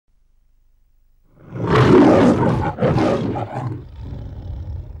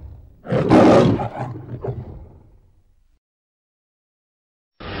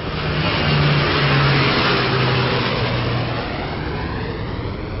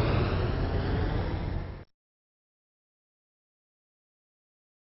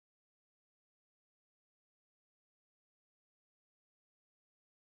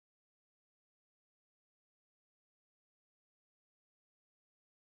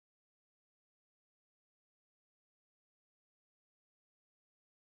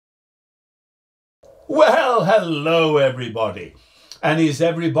Well, hello everybody. And is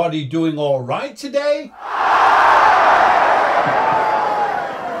everybody doing all right today?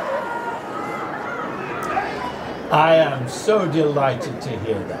 I am so delighted to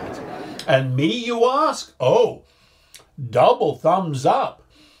hear that. And me, you ask? Oh, double thumbs up.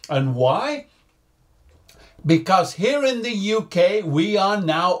 And why? Because here in the UK, we are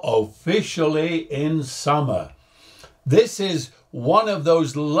now officially in summer. This is one of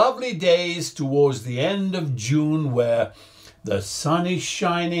those lovely days towards the end of June where the sun is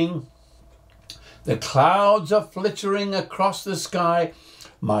shining, the clouds are flittering across the sky,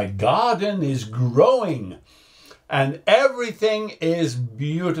 my garden is growing, and everything is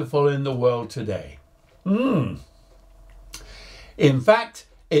beautiful in the world today. In fact,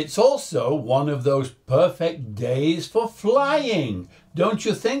 it's also one of those perfect days for flying. Don't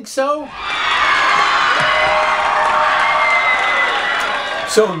you think so?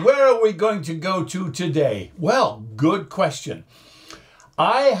 So where are we going to go to today? Well, good question.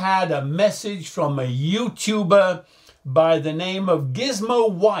 I had a message from a YouTuber by the name of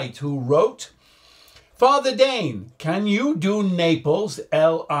Gizmo White who wrote, Father Dane, can you do Naples,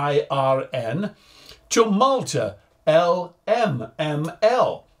 LIRN, to Malta,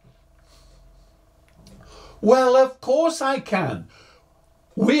 LMML? Well, of course I can.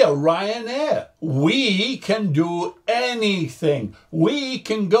 We are Ryanair. We can do anything. We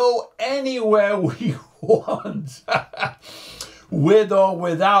can go anywhere we want, with or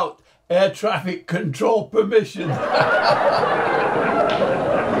without air traffic control permission.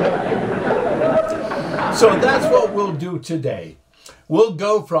 So that's what we'll do today. We'll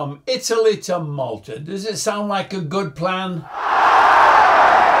go from Italy to Malta. Does it sound like a good plan?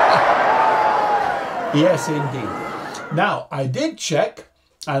 Yes, indeed. Now, I did check.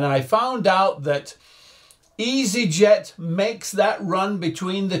 And I found out that EasyJet makes that run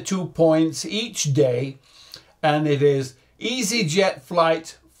between the 2 points each day. And it is EasyJet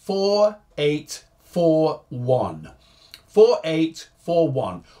flight 4841.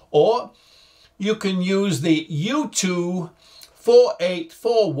 4841. Or you can use the U2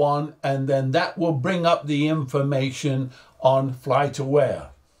 4841 and then that will bring up the information on FlightAware.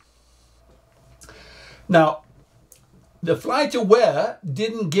 Now, the FlightAware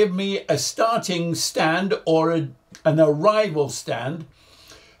didn't give me a starting stand or an arrival stand.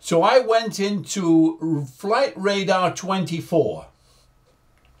 So I went into Flight Radar 24.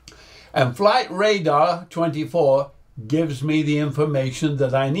 And Flight Radar 24 gives me the information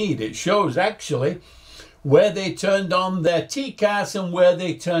that I need. It shows actually where they turned on their TCAS and where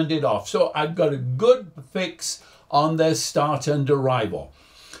they turned it off. So I've got a good fix on their start and arrival.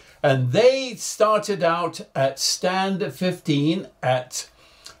 And they started out at stand 15 at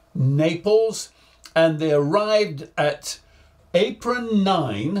Naples, and they arrived at Apron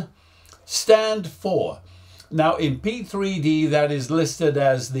 9, stand 4. Now in P3D that is listed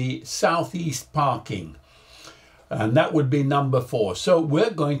as the southeast parking, and that would be number 4. So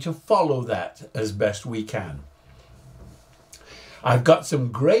we're going to follow that as best we can. I've got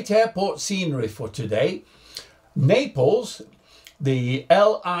some great airport scenery for today. Naples, the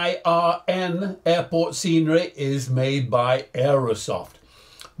LIRN airport scenery is made by Aerosoft.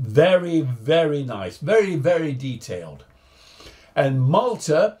 Very, very nice. Very, very detailed. And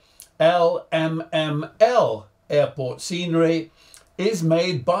Malta, LMML airport scenery is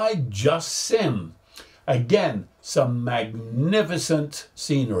made by Just Sim. Again, some magnificent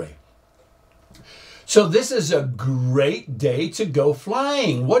scenery. So this is a great day to go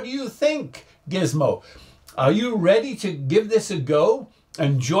flying. What do you think, Gizmo? Are you ready to give this a go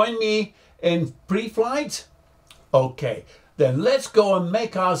and join me in pre-flight? Okay, then let's go and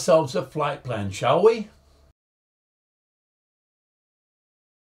make ourselves a flight plan, shall we?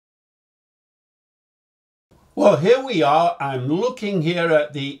 Well, here we are. I'm looking here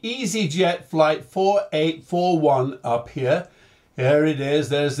at the EasyJet flight 4841 up here. Here it is.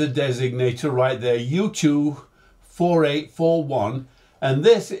 There's the designator right there, U2 4841. And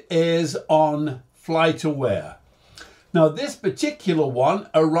this is on FlightAware. Now this particular one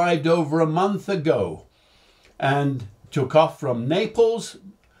arrived over a month ago and took off from Naples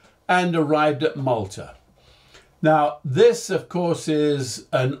and arrived at Malta. Now, this, of course, is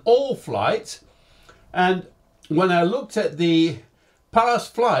an all flight. And when I looked at the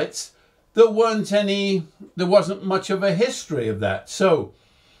past flights, there wasn't much of a history of that. So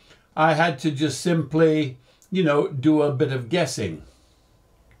I had to just simply, you know, do a bit of guessing.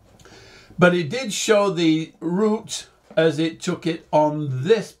 But it did show the route as it took it on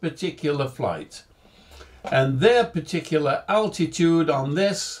this particular flight. And their particular altitude on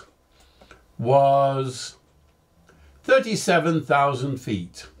this was 37,000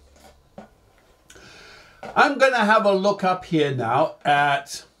 feet. I'm going to have a look up here now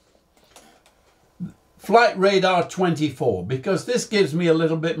at Flight Radar 24 because this gives me a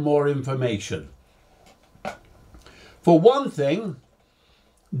little bit more information. For one thing,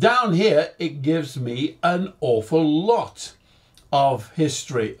 down here it gives me an awful lot of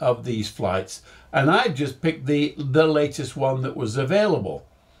history of these flights, and I've just picked the latest one that was available.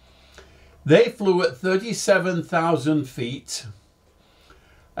 They flew at 37,000 feet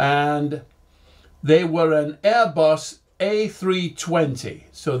and they were an Airbus A320,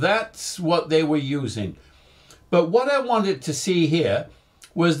 so that's what they were using. But what I wanted to see here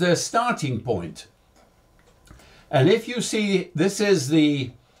was their starting point. And if you see, this is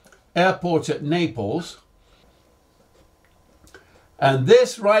the airport at Naples, and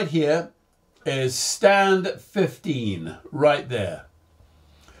this right here is stand 15 right there.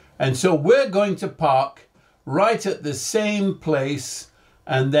 And so we're going to park right at the same place,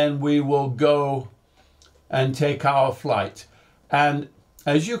 and then we will go and take our flight. And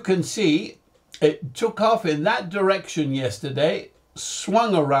as you can see, it took off in that direction yesterday,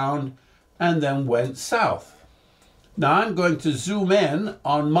 swung around, and then went south. Now I'm going to zoom in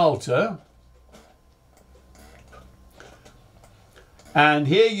on Malta. And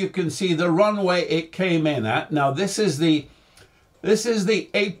here you can see the runway it came in at. Now this is the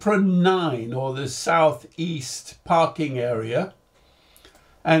Apron 9, or the southeast parking area.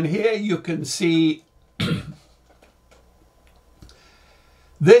 And here you can see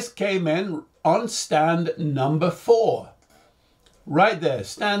this came in on stand number 4. Right there,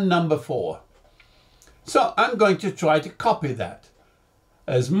 stand number 4. So I'm going to try to copy that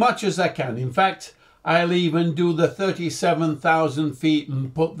as much as I can. In fact, I'll even do the 37,000 feet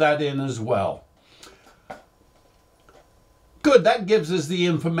and put that in as well. Good, that gives us the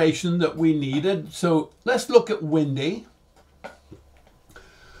information that we needed. So let's look at windy.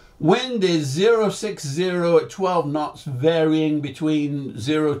 Wind is 060 at 12 knots, varying between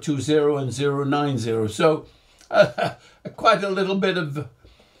 020 and 090. So quite a little bit of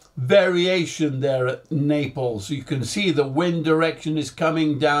variation there at Naples. You can see the wind direction is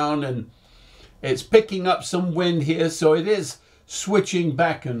coming down and it's picking up some wind here, so it is switching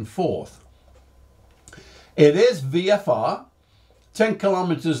back and forth. It is VFR, 10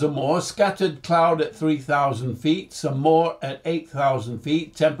 kilometers or more, scattered cloud at 3,000 feet, some more at 8,000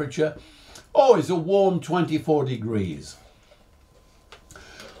 feet, temperature always a warm 24 degrees.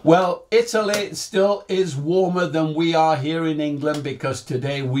 Well, Italy still is warmer than we are here in England because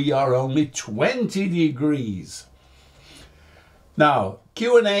today we are only 20 degrees. Now,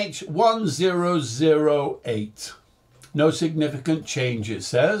 QNH 1008. No significant change, it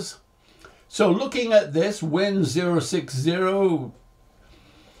says. So looking at this, wind 060,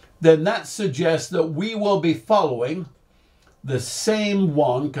 then that suggests that we will be following the same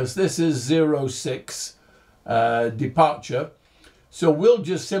one, because this is 06 departure. So we'll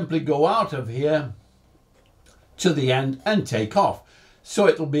just simply go out of here to the end and take off. So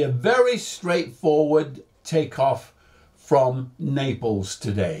it'll be a very straightforward takeoff from Naples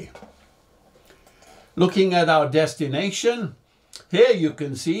today. Looking at our destination, here you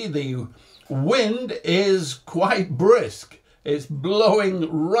can see the wind is quite brisk. It's blowing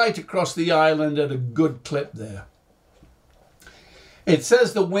right across the island at a good clip there. It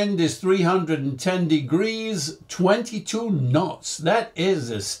says the wind is 310 degrees, 22 knots. That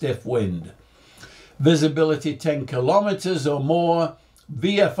is a stiff wind. Visibility 10 kilometers or more.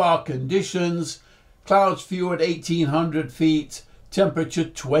 VFR conditions. Clouds few at 1,800 feet. Temperature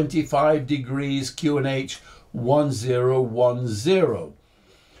 25 degrees. QNH 1010.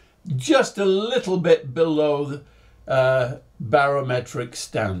 Just a little bit below the barometric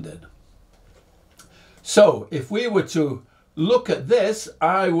standard. So if we were to look at this,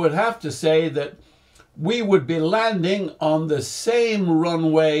 I would have to say that we would be landing on the same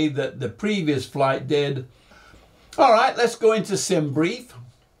runway that the previous flight did. All right, let's go into sim brief.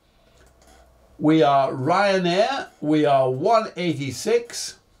 We are Ryanair, we are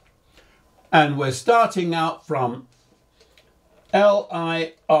 186, and we're starting out from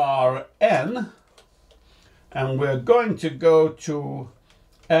LIRN, and we're going to go to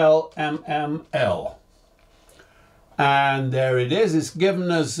LMML. And there it is. It's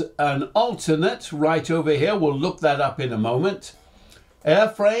given us an alternate right over here. We'll look that up in a moment.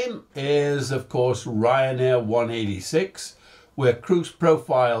 Airframe is, of course, Ryanair 186. We're cruise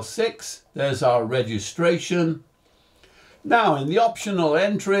profile 6. There's our registration. Now, in the optional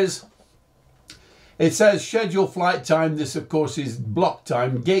entries, it says schedule flight time. This, of course, is block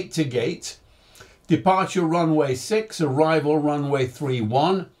time, gate to gate. Departure runway 6, arrival runway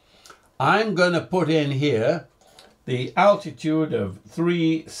 31. I'm going to put in here the altitude of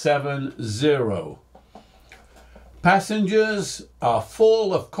 370. Passengers are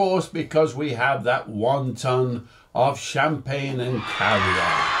full, of course, because we have that 1 ton of champagne and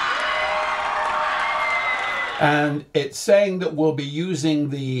caviar. And it's saying that we'll be using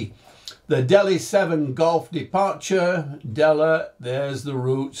the Delhi 7 Golf departure. Della, there's the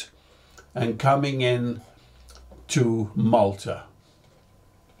route, and coming in to Malta.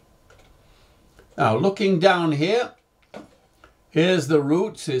 Now, looking down here, here's the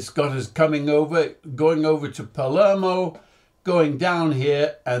routes. It's got us going over to Palermo, going down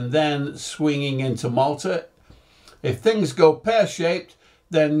here, and then swinging into Malta. If things go pear-shaped,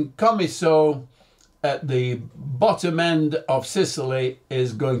 then Comiso at the bottom end of Sicily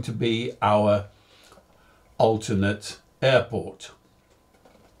is going to be our alternate airport.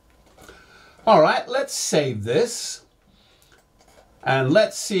 All right, let's save this, and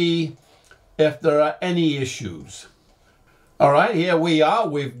let's see if there are any issues. All right, here we are.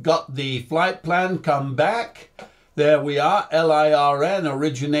 We've got the flight plan come back. There we are, LIRN,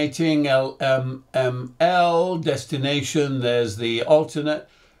 originating, LMML, destination. There's the alternate.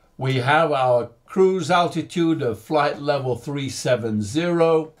 We have our cruise altitude of flight level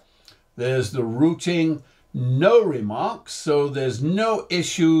 370. There's the routing, no remarks, so there's no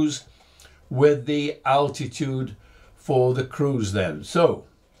issues with the altitude for the cruise then. So,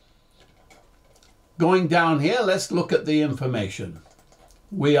 going down here, let's look at the information.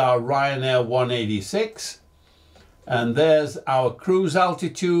 We are Ryanair 186, and there's our cruise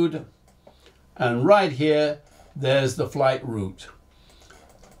altitude, and right here, there's the flight route.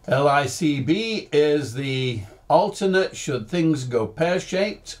 LICB is the alternate should things go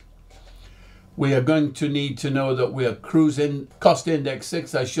pear-shaped. We are going to need to know that we are cruising, cost index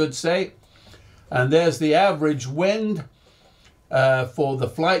 6, I should say. And there's the average wind for the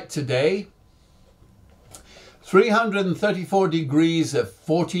flight today. 334 degrees at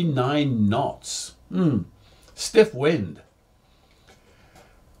 49 knots. Stiff wind.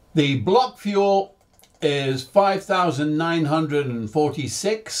 The block fuel is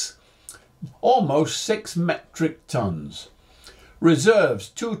 5,946, almost 6 metric tons. Reserves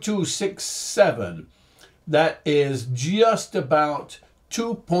 2267. That is just about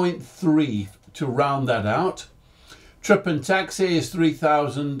 2.3 to round that out. Trip and taxi is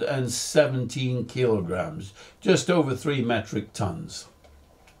 3,017 kilograms, just over 3 metric tons.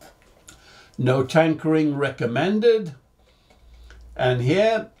 No tankering recommended. And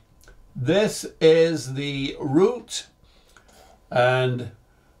here, this is the route, and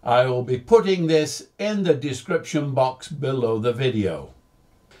I will be putting this in the description box below the video.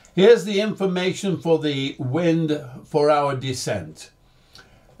 Here's the information for the wind for our descent.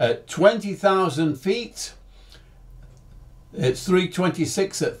 At 20,000 feet, it's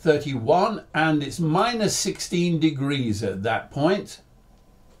 326 at 31, and it's minus 16 degrees at that point.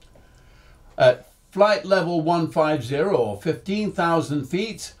 At flight level 150 or 15,000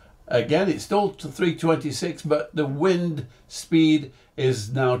 feet, again, it's still to 326, but the wind speed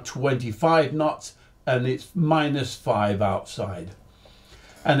is now 25 knots, and it's minus 5 outside.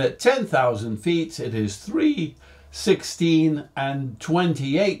 And at 10,000 feet, it is 316 and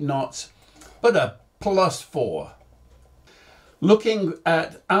 28 knots, but a plus 4. Looking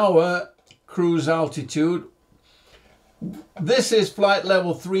at our cruise altitude, this is flight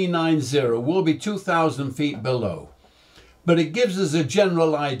level 390. We'll be 2,000 feet below. But it gives us a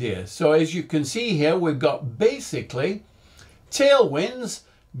general idea. So as you can see here, we've got basically tailwinds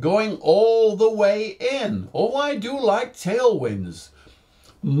going all the way in. Oh, I do like tailwinds.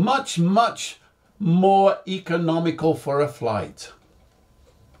 Much, much more economical for a flight.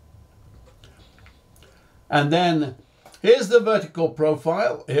 And then here's the vertical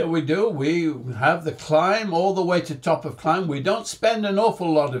profile. Here we do. We have the climb all the way to top of climb. We don't spend an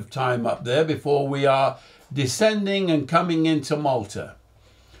awful lot of time up there before we are descending and coming into Malta.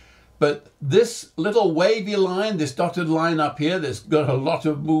 But this little wavy line, this dotted line up here, that's got a lot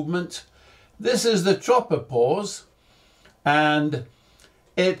of movement. This is the tropopause, and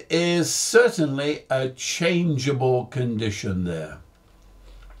it is certainly a changeable condition there.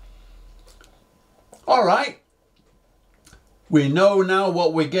 All right. We know now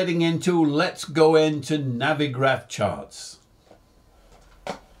what we're getting into. Let's go into Navigraph charts.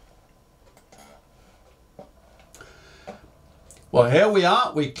 Well, here we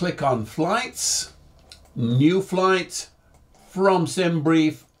are. We click on flights, new flight, from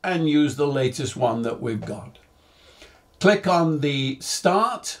SimBrief, and use the latest one that we've got. Click on the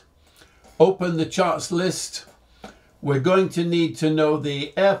start, open the charts list. We're going to need to know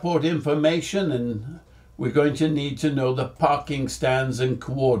the airport information, and we're going to need to know the parking stands and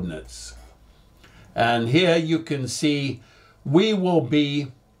coordinates. And here you can see we will be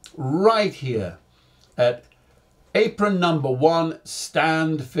right here at Apron number 1,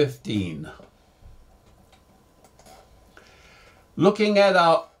 stand 15. Looking at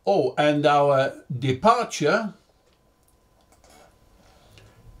our, and our departure,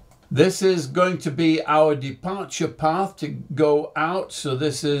 this is going to be our departure path to go out. So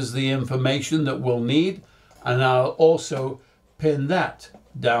this is the information that we'll need. And I'll also pin that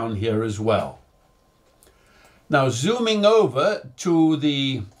down here as well. Now zooming over to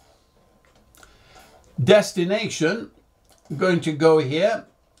the destination, I'm going to go here.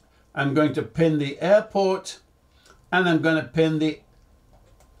 I'm going to pin the airport, and I'm going to pin the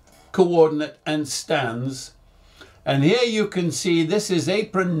coordinate and stands. And here you can see this is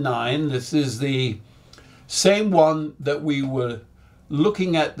Apron 9. This is the same one that we were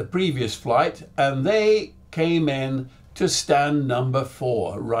looking at the previous flight, and they came in to stand number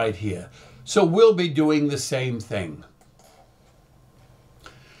 4 right here. So we'll be doing the same thing.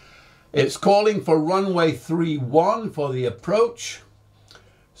 It's calling for runway 31 for the approach.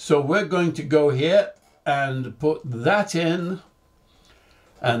 So we're going to go here and put that in.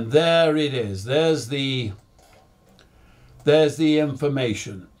 And there it is. There's the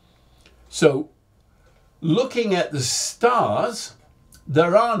information. So looking at the stars,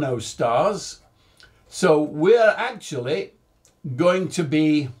 there are no stars. So we're actually going to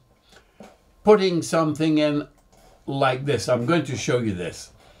be putting something in like this. I'm going to show you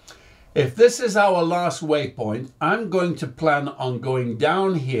this. If this is our last waypoint, I'm going to plan on going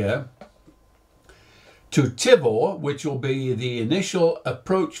down here to Tivor, which will be the initial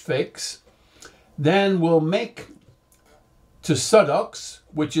approach fix. Then we'll make to Sudox,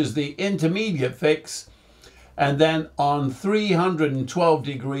 which is the intermediate fix. And then on 312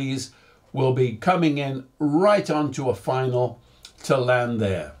 degrees, we'll be coming in right onto a final to land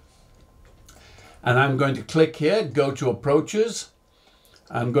there. And I'm going to click here, go to approaches.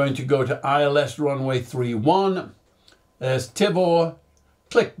 I'm going to go to ILS runway 31. There's Tivor.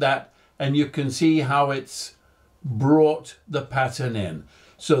 Click that, and you can see how it's brought the pattern in.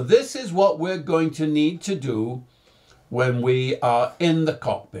 So this is what we're going to need to do when we are in the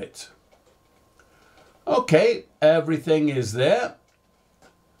cockpit. Okay, everything is there.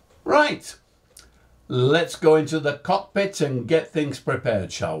 Right, let's go into the cockpit and get things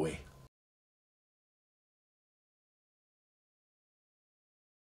prepared, shall we?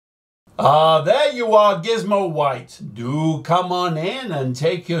 There you are, Gizmo White. Do come on in and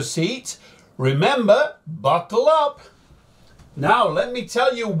take your seat. Remember, buckle up. Now, let me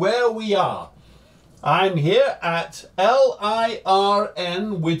tell you where we are. I'm here at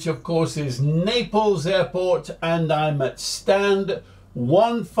LIRN, which of course is Naples Airport, and I'm at stand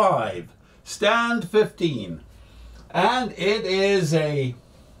 15, stand 15. And it is a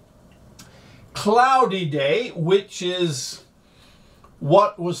cloudy day, which is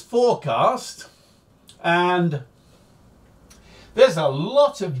what was forecast, and there's a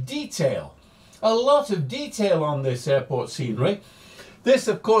lot of detail on this airport scenery. This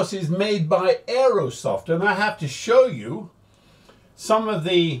of course is made by Aerosoft, and I have to show you some of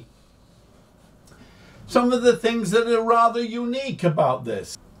the things that are rather unique about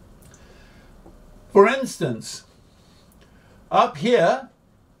this. For instance, up here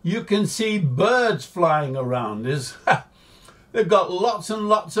you can see birds flying around. They've got lots and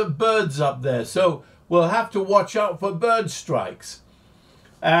lots of birds up there, so we'll have to watch out for bird strikes.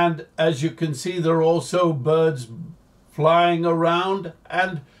 And as you can see, there are also birds flying around,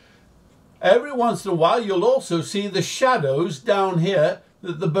 and every once in a while you'll also see the shadows down here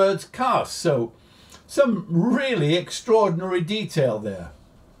that the birds cast. So some really extraordinary detail there.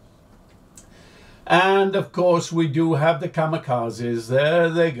 And of course we do have the kamikazes. There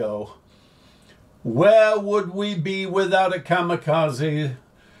they go. Where would we be without a kamikaze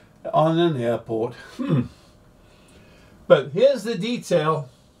on an airport? But here's the detail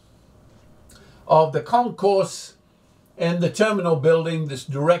of the concourse in the terminal building that's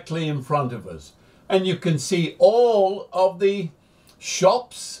directly in front of us. And you can see all of the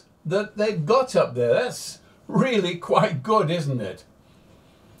shops that they've got up there. That's really quite good, isn't it?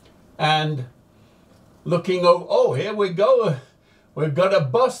 And looking over. Oh, here we go. We've got a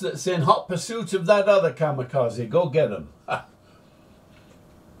bus that's in hot pursuit of that other kamikaze. Go get him.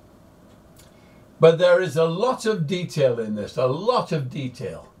 But there is a lot of detail in this, a lot of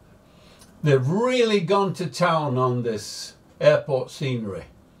detail. They've really gone to town on this airport scenery.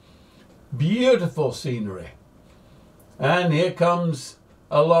 Beautiful scenery. And here comes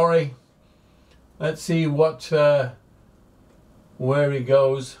a lorry. Let's see what, where he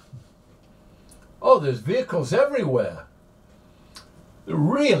goes. Oh, there's vehicles everywhere.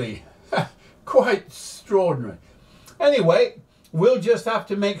 Really, quite extraordinary. Anyway, we'll just have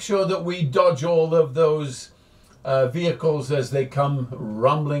to make sure that we dodge all of those vehicles as they come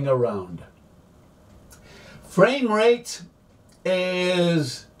rumbling around. Frame rate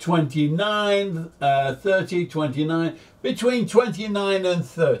is 29, 30, 29, between 29 and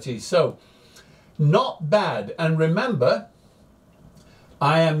 30. So not bad. And remember,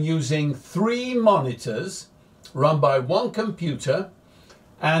 I am using 3 monitors run by 1 computer,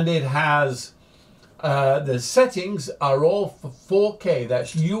 and it has the settings are all for 4K.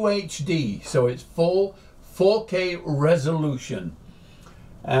 That's UHD, so it's full 4K resolution.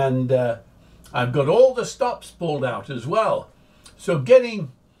 And I've got all the stops pulled out as well. So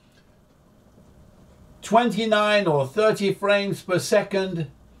getting 29 or 30 frames per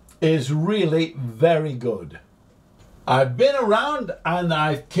second is really very good. I've been around and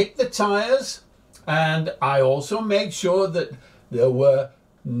I've kicked the tires, and I also made sure that there were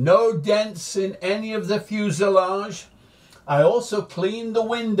no dents in any of the fuselage. I also cleaned the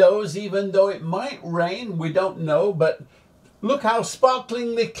windows, even though it might rain, we don't know, but look how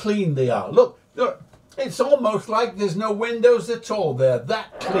sparklingly clean they are. Look, look, it's almost like there's no windows at all. They're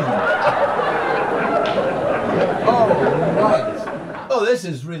that clean. Oh, right. Oh, this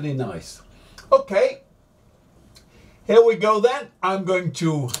is really nice. Okay, here we go then. I'm going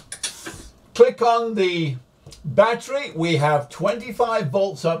to click on the battery. We have 25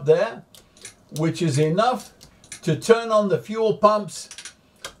 volts up there, which is enough to turn on the fuel pumps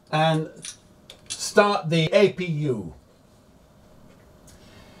and start the APU.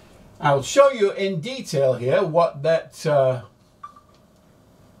 I'll show you in detail here what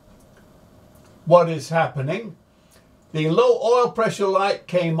what is happening. The low oil pressure light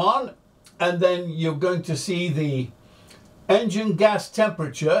came on, and then you're going to see the engine gas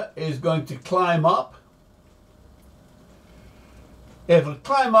temperature is going to climb up. It'll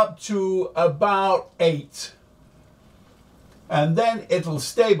climb up to about 8. And then it'll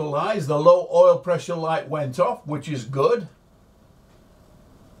stabilize. The low oil pressure light went off, which is good.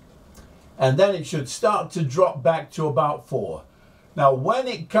 And then it should start to drop back to about 4. Now, when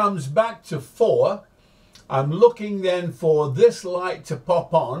it comes back to 4, I'm looking then for this light to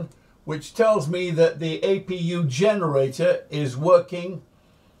pop on, which tells me that the APU generator is working.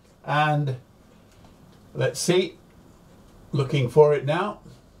 And let's see, looking for it now.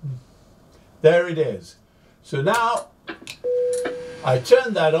 There it is. So now I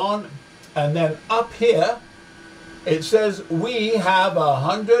turn that on, and then up here it says we have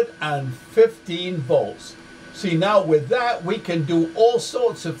 115 volts. See, now with that we can do all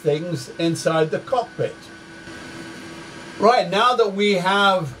sorts of things inside the cockpit. Right, now that we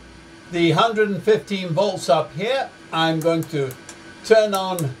have the 115 volts up here, I'm going to turn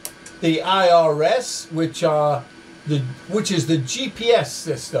on the IRS, which is the GPS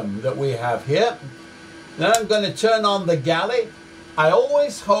system that we have here. Then I'm going to turn on the galley. I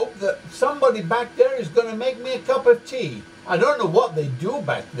always hope that somebody back there is going to make me a cup of tea. I don't know what they do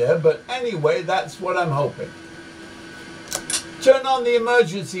back there, but anyway, that's what I'm hoping. Turn on the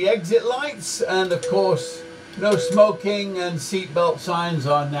emergency exit lights, and of course, no smoking and seatbelt signs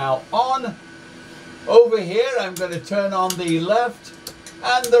are now on. Over here, I'm going to turn on the left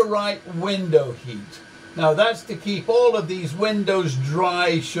and the right window heat. Now that's to keep all of these windows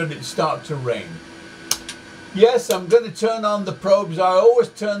dry should it start to rain. Yes, I'm going to turn on the probes. I always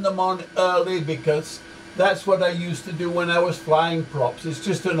turn them on early because that's what I used to do when I was flying props. It's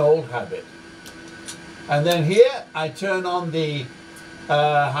just an old habit. And then here I turn on the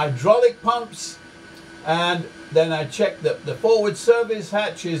hydraulic pumps, and then I check that the forward service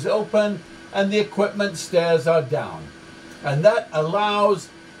hatch is open and the equipment stairs are down. And that allows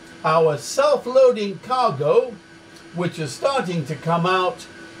our self-loading cargo, which is starting to come out,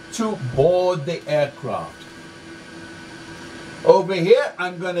 to board the aircraft. Over here,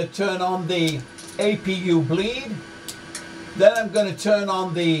 I'm going to turn on the APU bleed. Then I'm going to turn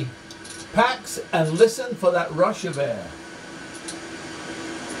on the packs and listen for that rush of air.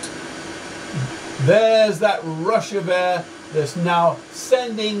 There's that rush of air that's now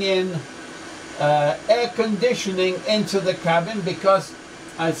sending in air conditioning into the cabin, because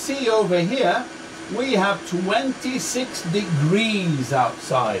I see over here we have 26 degrees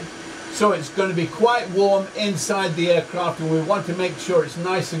outside. So it's going to be quite warm inside the aircraft, and we want to make sure it's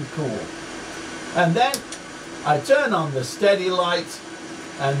nice and cool. And then I turn on the steady light,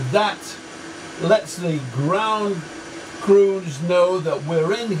 and that lets the ground crews know that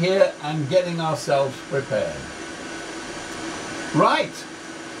we're in here and getting ourselves prepared. Right,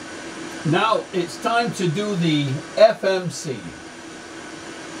 now it's time to do the FMC.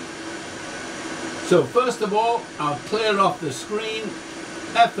 So first of all, I'll clear off the screen,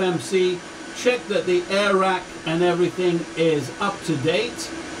 FMC, check that the air rack and everything is up to date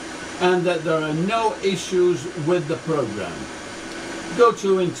and that there are no issues with the program. Go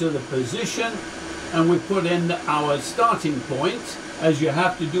into the position, and we put in our starting point, as you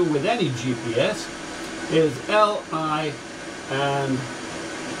have to do with any GPS, is LI and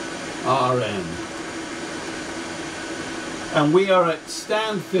RN. And we are at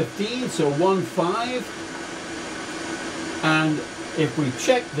stand 15, so 15. And if we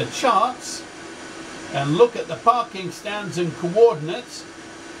check the charts and look at the parking stands and coordinates,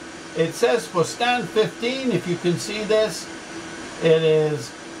 it says for stand 15, if you can see this, it is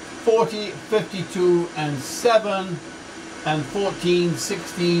 40, 52 and 7 and 14,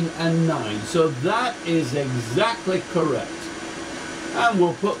 16 and 9. So that is exactly correct. And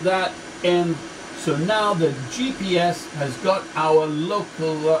we'll put that in. So now the GPS has got our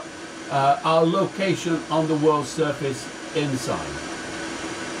local, our location on the world surface inside.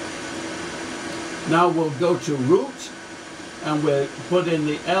 Now we'll go to route, and we'll put in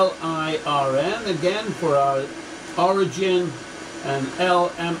the LIRN again for our origin, and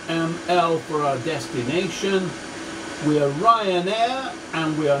LMML for our destination. We are Ryanair,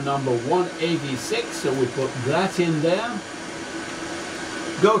 and we are number 186, so we put that in there.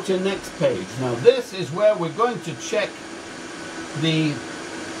 Go to next page. Now this is where we're going to check the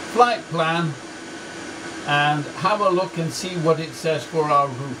flight plan and have a look and see what it says for our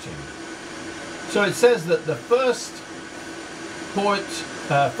routing. So it says that the first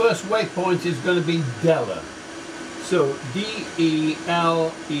waypoint is going to be Della. So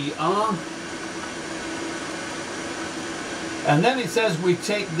D-E-L-E-R. And then it says we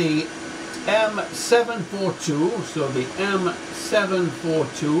take the M742, so the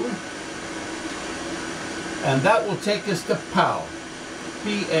M742, and that will take us to PAL,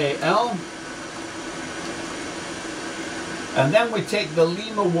 P-A-L. And then we take the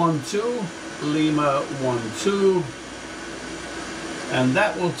Lima 12, Lima 12, and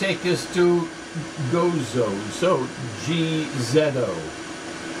that will take us to Gozo, so G-Z-O,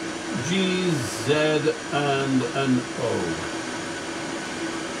 G-Z and an O.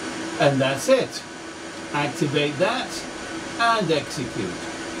 And that's it. Activate that and execute.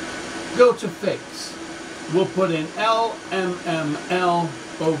 Go to fix. We'll put in LMML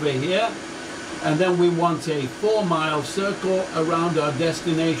over here, and then we want a 4-mile circle around our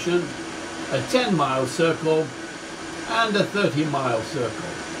destination, a 10-mile circle, and a 30-mile circle.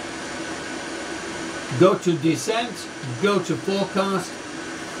 Go to descent, go to forecast.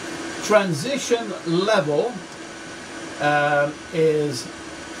 Transition level is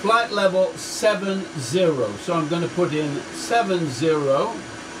flight level 70. So I'm going to put in 70,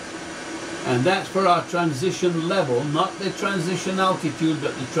 and that's for our transition level, not the transition altitude,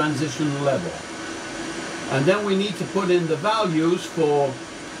 but the transition level. And then we need to put in the values for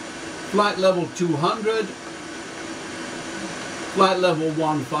flight level 200, flight level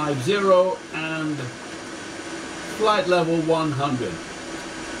 150, and flight level 100.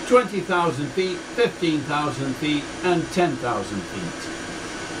 20,000 feet, 15,000 feet, and 10,000 feet.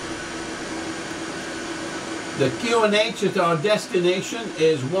 The QNH at our destination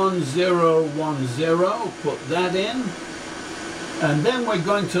is 1010, put that in. And then we're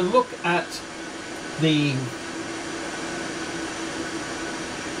going to look at the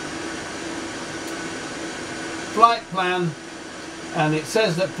flight plan, and it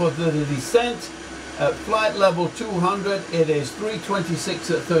says that for the descent at flight level 200, it is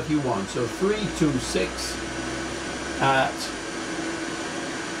 326 at 31. So 326 at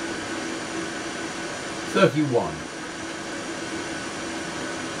 31.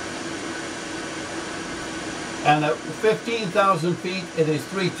 And at 15,000 feet, it is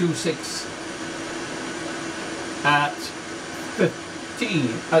 326 at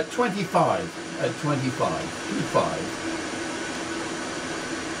 25. At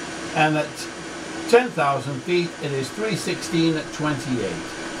 25. And at 10,000 feet, it is 316 at 28.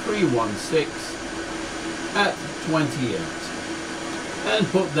 316 at 28. And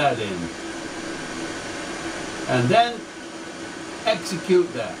put that in. And then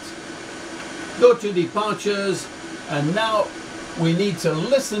execute that. Go to departures, and now we need to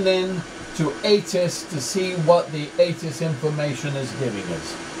listen in to ATIS to see what the ATIS information is giving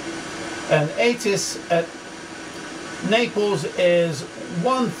us. And ATIS at Naples is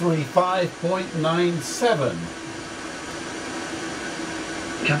 135.97.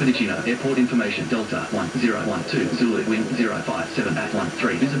 Cappuccino, airport information, Delta 1012, Zulu, wind 057 at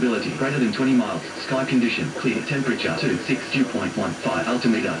 13, visibility greater than 20 miles, sky condition, clear, temperature 26 dew point 15,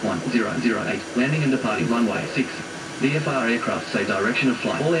 altimeter 1008, landing and departing, runway 6. VFR aircraft say direction of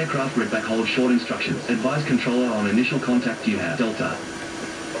flight. All aircraft readback hold short instructions. Advise controller on initial contact you have. Delta.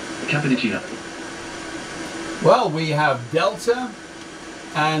 Cappuccino. Well, we have Delta,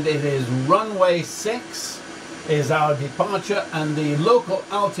 and it is runway 6 is our departure, and the local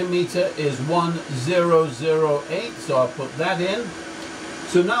altimeter is 1008, so I'll put that in.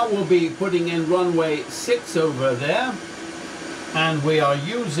 So now we'll be putting in runway 6 over there, and we are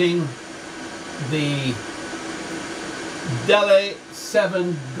using the Delhi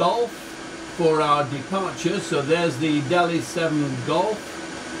 7 Golf for our departure. So there's the Delhi 7 Golf,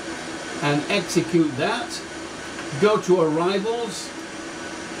 and execute that. Go to arrivals.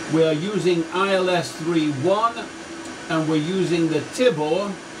 We are using ILS 31, and we're using the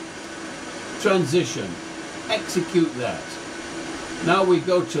Tibor transition. Execute that. Now we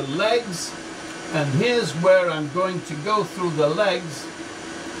go to legs, and here's where I'm going to go through the legs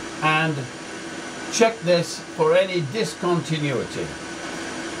and check this for any discontinuity.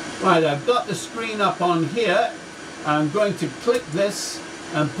 Right, I've got the screen up on here. I'm going to click this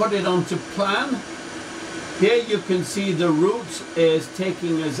and put it onto plan. Here you can see the route is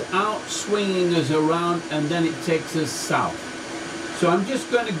taking us out, swinging us around, and then it takes us south. So I'm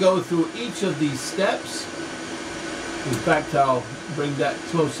just going to go through each of these steps. In fact, I'll bring that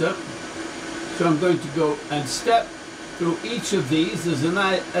closer. So I'm going to go and step through each of these. As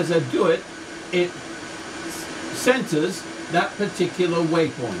I do it, it centers that particular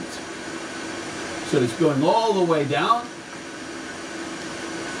waypoint. So it's going all the way down.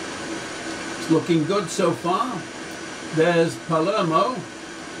 It's looking good so far. There's Palermo,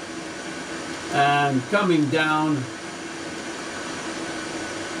 and coming down,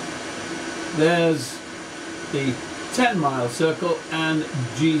 there's the 10-mile circle and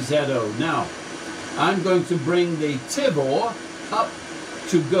GZO. Now, I'm going to bring the Tibor up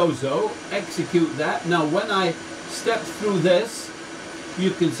to Gozo, execute that. Now, when I step through this,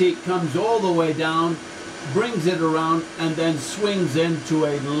 you can see it comes all the way down, brings it around, and then swings into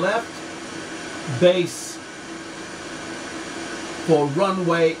a left base for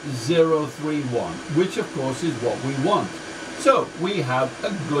runway 031, which of course is what we want. So we have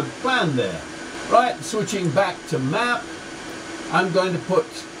a good plan there. Right, switching back to map, I'm going to put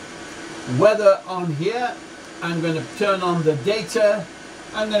weather on here. I'm going to turn on the data.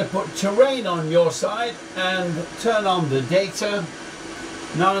 I'm going to put terrain on your side and turn on the data.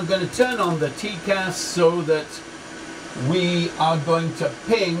 Now I'm going to turn on the TCAS so that we are going to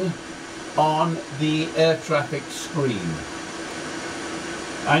ping on the air traffic screen.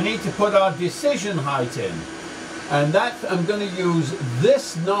 I need to put our decision height in, and that I'm going to use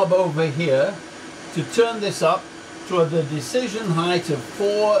this knob over here to turn this up to the decision height of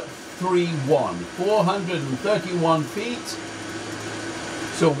 431 feet.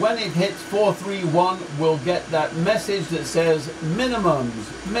 So when it hits 431, we'll get that message that says minimums.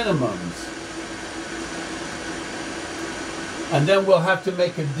 And then we'll have to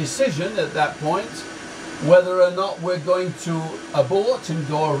make a decision at that point whether or not we're going to abort and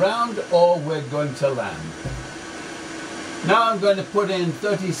go around or we're going to land. Now I'm going to put in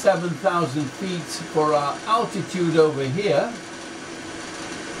 37,000 feet for our altitude over here.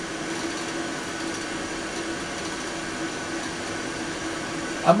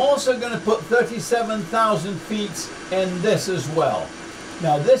 I'm also going to put 37,000 feet in this as well.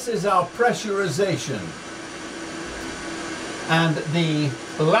 Now this is our pressurization. And the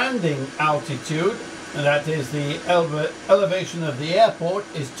landing altitude, and that is the elevation of the airport,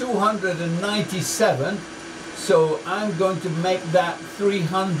 is 297. So I'm going to make that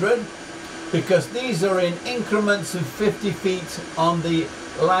 300 because these are in increments of 50 feet on the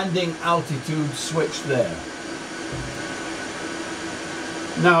landing altitude switch there.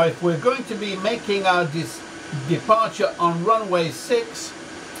 Now, if we're going to be making our departure on runway 6,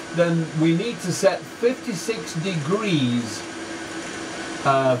 then we need to set 56 degrees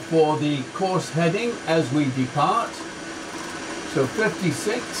for the course heading as we depart. So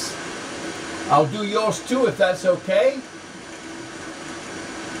 56. I'll do yours too if that's okay.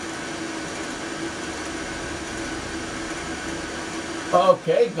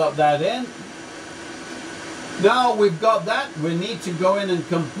 Okay, got that in. Now we've got that, we need to go in and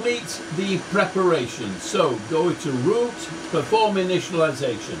complete the preparation. So go to route, perform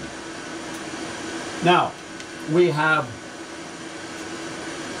initialization. Now, we have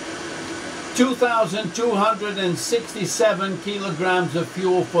 2,267 kilograms of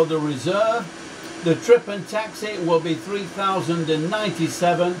fuel for the reserve. The trip and taxi will be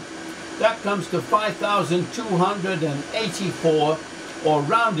 3,097. That comes to 5,284, or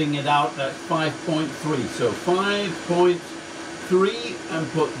rounding it out, that's 5.3. So 5.3,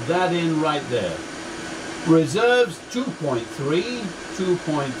 and put that in right there. Reserves 2.3,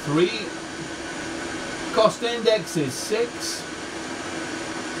 2.3. Cost index is 6.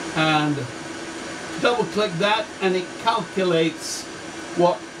 And double click that and it calculates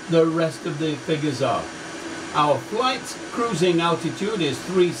what the rest of the figures are. Our flight cruising altitude is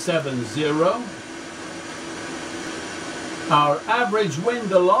 370. Our average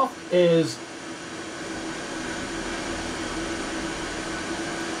wind aloft is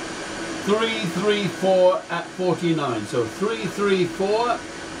 334 at 49. So 334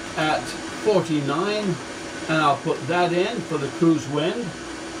 at 49, and I'll put that in for the cruise wind.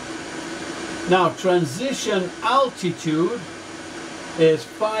 Now, transition altitude is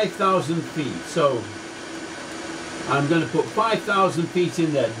 5,000 feet. So I'm going to put 5,000 feet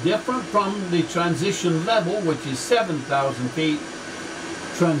in there, different from the transition level, which is 7,000 feet.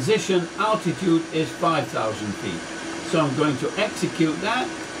 Transition altitude is 5,000 feet. So I'm going to execute that.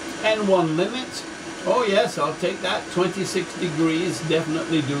 N1 limit. Oh yes, I'll take that. 26 degrees,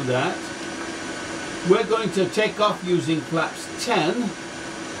 definitely do that. We're going to take off using flaps 10.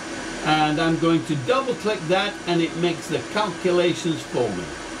 And I'm going to double click that and it makes the calculations for me.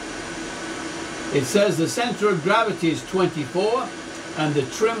 It says the center of gravity is 24 and the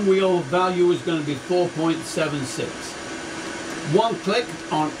trim wheel value is going to be 4.76. One click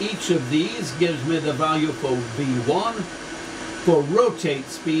on each of these gives me the value for V1, for rotate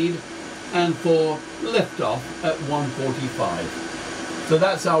speed, and for liftoff at 145. So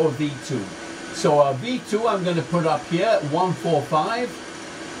that's our V2. So our V2 I'm going to put up here at 145.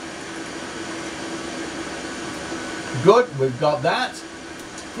 Good, we've got that.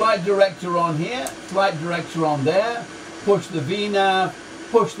 Flight director on here, flight director on there. Push the VNAV,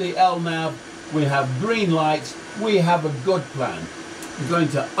 push the LNAV. We have green lights. We have a good plan. I'm going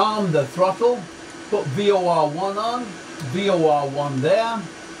to arm the throttle, put VOR1 on, VOR1 there.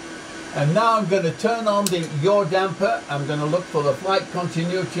 And now I'm going to turn on the yaw damper. I'm going to look for the flight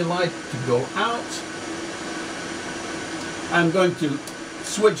continuity light to go out. I'm going to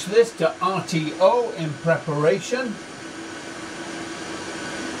switch this to RTO in preparation.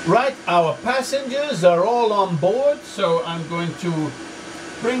 Right, our passengers are all on board, so I'm going to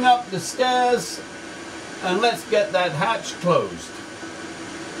bring up the stairs and let's get that hatch closed.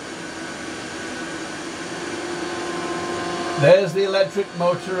 There's the electric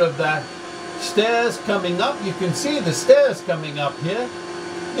motor of the stairs coming up. You can see the stairs coming up here.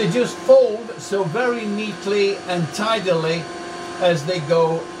 They just fold so very neatly and tidily as they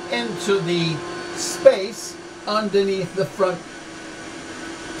go into the space underneath the front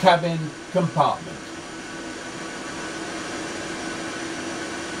cabin compartment.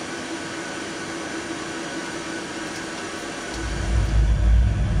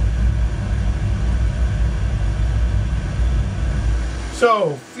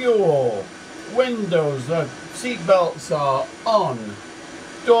 So, fuel, windows, the seat belts are on,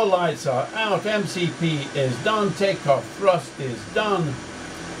 door lights are out, MCP is done, takeoff thrust is done,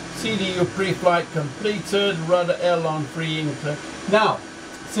 CDU pre-flight completed, rudder aileron freeing. Now,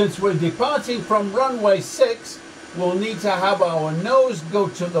 since we're departing from runway 6, we'll need to have our nose go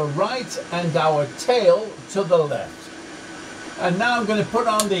to the right and our tail to the left. And now I'm going to put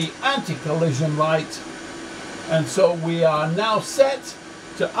on the anti-collision light. And so we are now set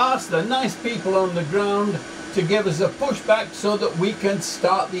to ask the nice people on the ground to give us a pushback so that we can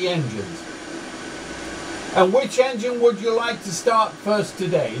start the engines. And which engine would you like to start first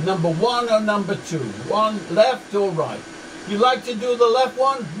today? Number 1 or number 2? One left or right? You like to do the left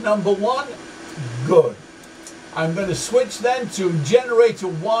one? Number 1? Good. I'm going to switch then to generator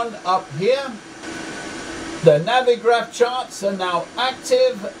 1 up here. The Navigraph charts are now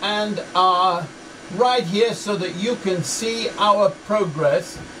active and are right here so that you can see our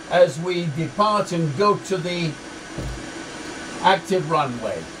progress as we depart and go to the active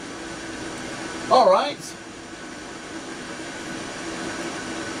runway. All right.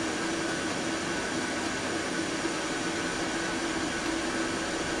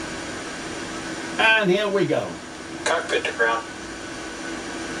 And here we go. Cockpit to ground.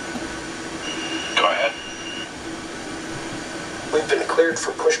 Go ahead. We've been cleared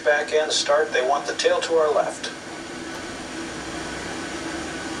for pushback and start. They want the tail to our left.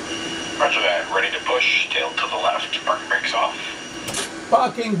 Roger that. Ready to push. Tail to the left. Parking brake's off.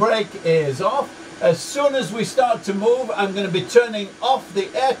 Parking brake is off. As soon as we start to move, I'm going to be turning off the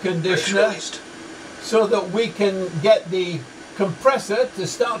air Brakes conditioner released. so that we can get the compressor to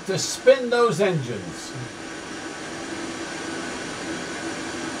start to spin those engines.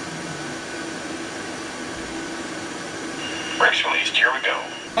 Brakes released. Here we go.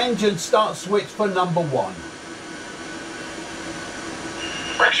 Engine start switch for number 1.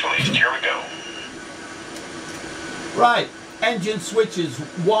 Brakes released. Here we go. Right, engine switches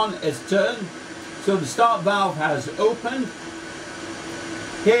 1 is turned, so the start valve has opened.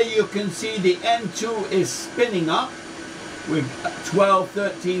 Here you can see the N2 is spinning up with 12,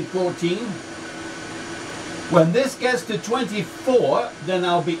 13, 14. When this gets to 24, then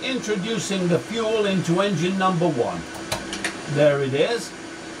I'll be introducing the fuel into engine number 1. There it is.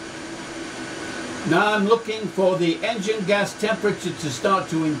 Now I'm looking for the engine gas temperature to start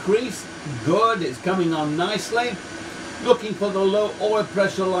to increase. Good, it's coming on nicely. Looking for the low oil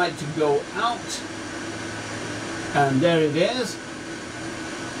pressure light to go out. And there it is.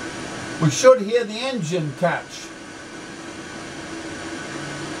 We should hear the engine catch.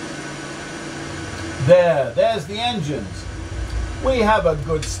 There's the engines. We have a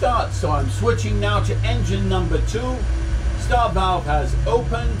good start, so I'm switching now to engine number 2. Start valve has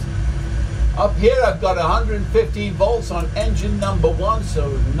opened. Up here I've got 115 volts on engine number 1, so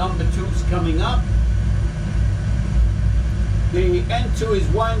number 2 is coming up. The N2 is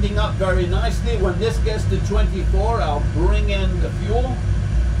winding up very nicely. When this gets to 24, I'll bring in the fuel.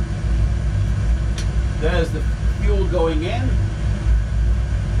 There's the fuel going in.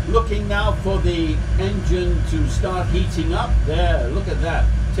 Looking now for the engine to start heating up. There, look at that,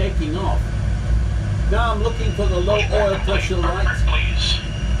 taking off. Now I'm looking for the low oil pressure light. Please.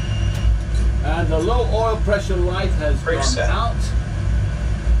 And the low oil pressure light has gone out.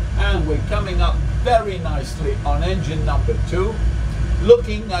 And we're coming up very nicely on engine number 2.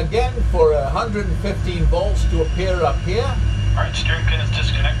 Looking again for 115 volts to appear up here. Alright, steering pin is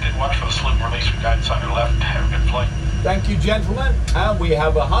disconnected. Watch for the slip release from guidance on your left. Have a good flight. Thank you, gentlemen. And we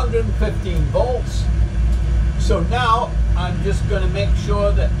have 115 volts. So now I'm just going to make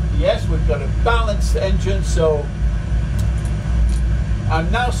sure that, yes, we've got a balanced engine. So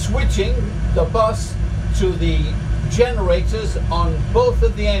I'm now switching the bus to the generators on both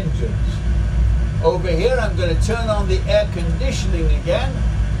of the engines. Over here, I'm going to turn on the air conditioning again.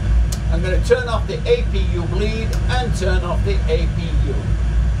 I'm going to turn off the APU bleed and turn off the APU.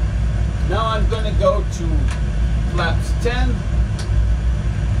 Now I'm going to go to flaps 10.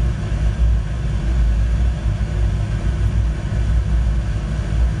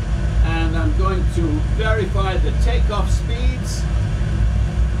 And I'm going to verify the takeoff speeds.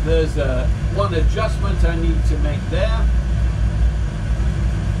 There's one adjustment I need to make there.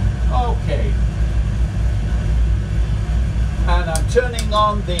 Okay. And I'm turning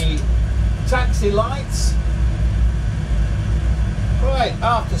on the taxi lights. Right,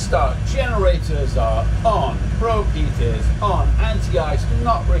 after start, generators are on, probe heat is on, anti-ice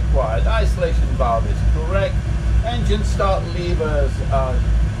not required, isolation valve is correct, engine start levers are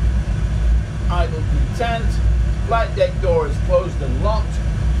idle detent, flight deck door is closed and locked,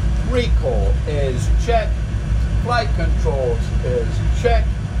 recall is checked, flight controls is checked,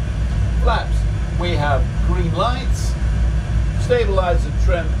 flaps, we have green lights, stabilizer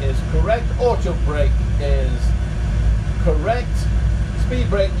trim is correct, auto brake is correct, speed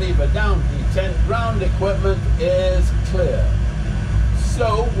brake lever down, detent, ground equipment is clear.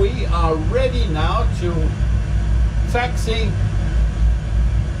 So we are ready now to taxi.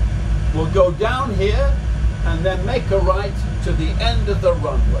 We'll go down here and then make a right to the end of the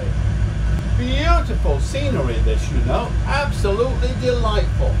runway. Beautiful scenery this, you know, absolutely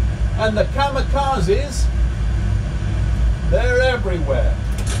delightful. And the kamikazes, they're everywhere.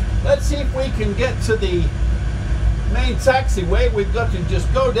 Let's see if we can get to the main taxiway. We've got to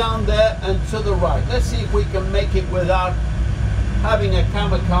just go down there and to the right. Let's see if we can make it without having a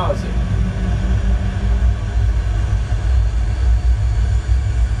kamikaze.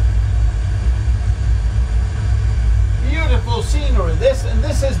 Beautiful scenery this, and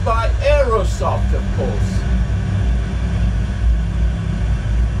this is by Aerosoft, of course.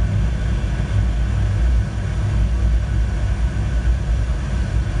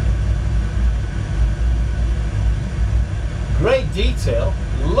 Great detail,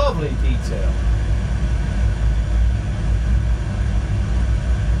 lovely detail.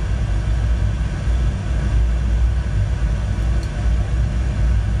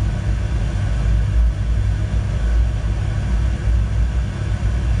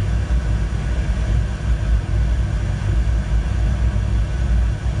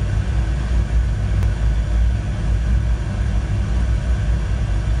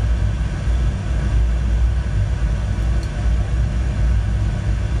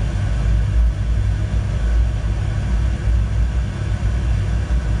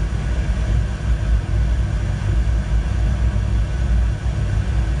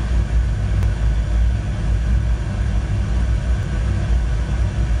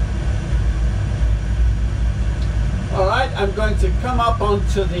 I'm going to come up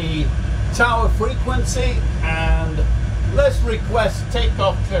onto the tower frequency and let's request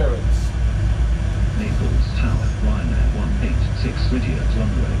takeoff clearance. Naples Tower, Ryanair 186, Lydia,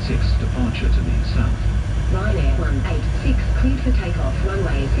 runway 6, departure to the south. Ryanair 186, cleared for takeoff,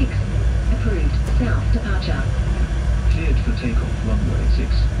 runway 6. Approved, south departure. Cleared for takeoff, runway 6,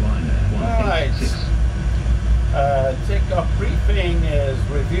 Ryanair 186. Takeoff briefing is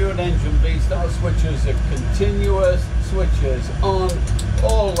reviewed, engine B start switches are continuous, switches on,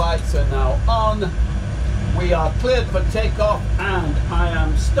 all lights are now on. We are cleared for takeoff and I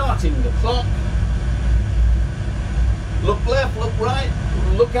am starting the clock. Look left, look right,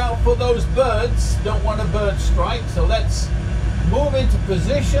 look out for those birds, don't want a bird strike, so let's move into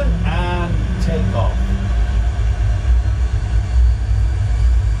position and take off.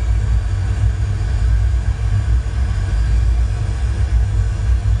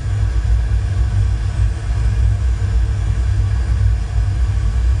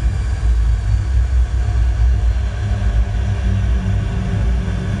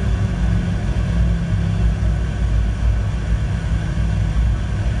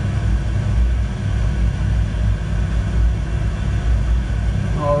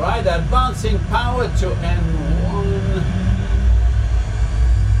 Advancing power to N1.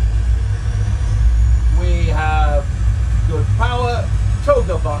 We have good power,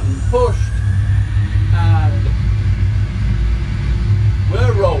 toggle button pushed, and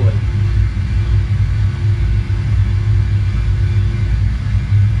we're rolling.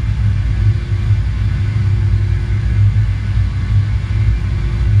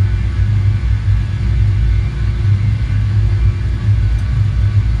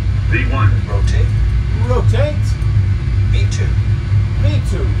 V1. Rotate. Rotate. V2.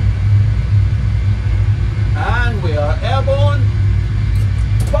 V2. And we are airborne.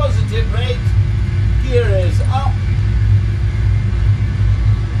 Positive rate. Gear is up.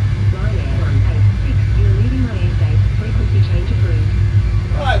 Ryanair 186, you're leaving my airspace. Frequency change approved.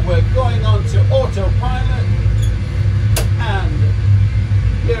 Right, we're going on to autopilot. And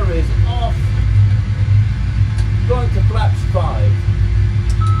gear is off. Going to flaps 5.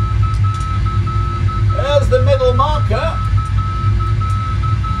 There's the middle marker.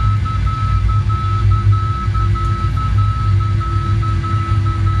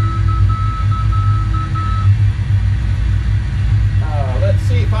 Let's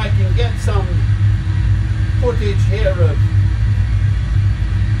see if I can get some footage here of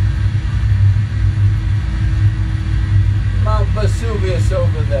Mount Vesuvius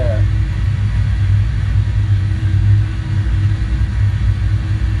over there.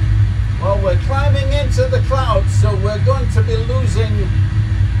 Well, we're climbing into the clouds, so we're going to be losing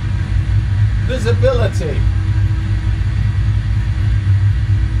visibility.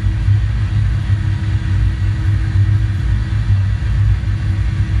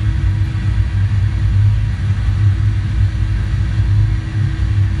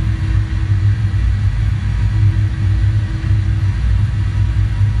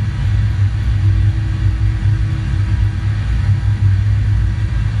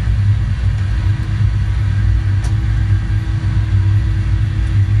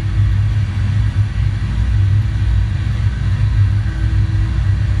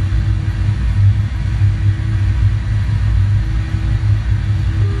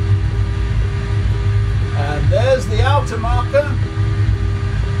 Marker.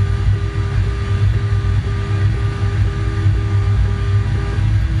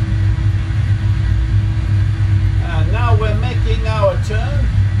 And now we're making our turn.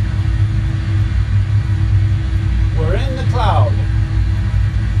 We're in the cloud.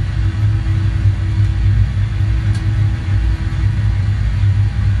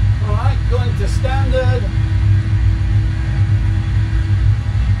 All right, going to standard.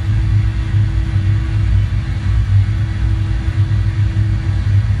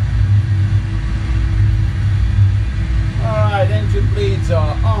 Engine bleeds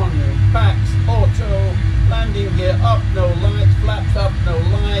are on, packs, auto, landing gear up, no lights, flaps up, no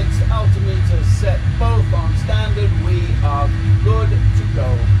lights, altimeters set both on standard, we are good to go.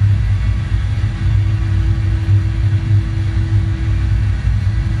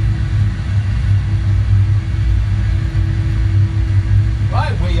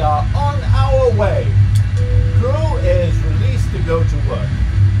 Right, we are on our way. Crew is released to go to work.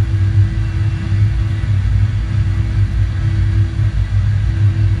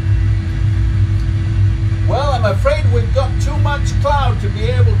 Well, I'm afraid we've got too much cloud to be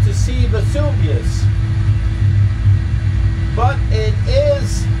able to see Vesuvius. But it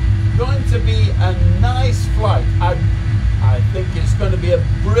is going to be a nice flight. I think it's going to be a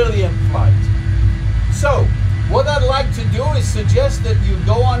brilliant flight. So, what I'd like to do always suggest that you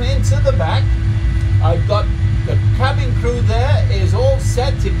go on into the back. I've got the cabin crew there is all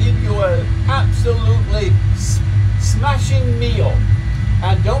set to give you an absolutely smashing meal.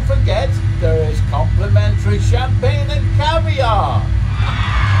 And don't forget, there is complimentary champagne and caviar.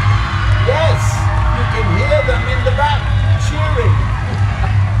 Yes, you can hear them in the back cheering.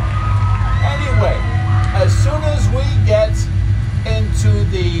 Anyway, as soon as we get into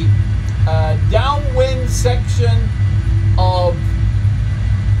the downwind section of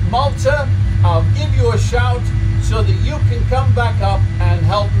Malta, I'll give you a shout so that you can come back up and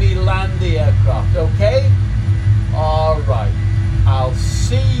help me land the aircraft, okay? All right. I'll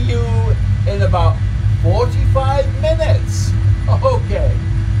see you in about 45 minutes. Okay.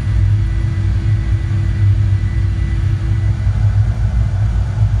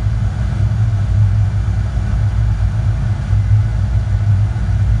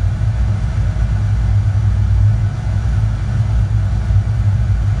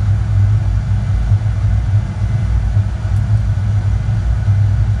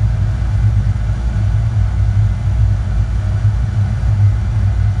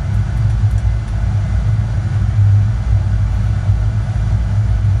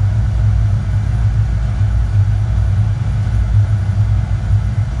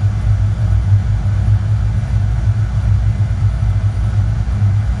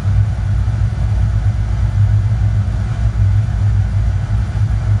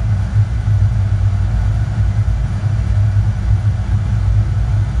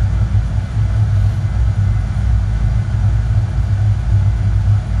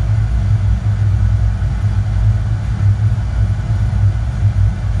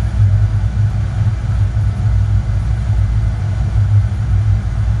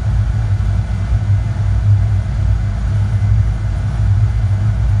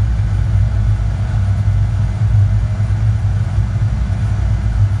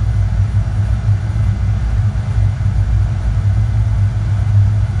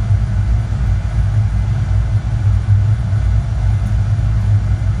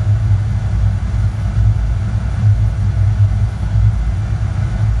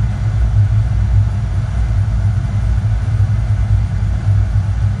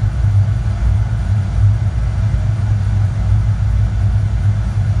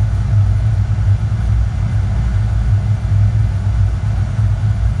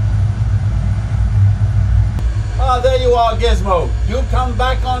 There you are, Gizmo. Do come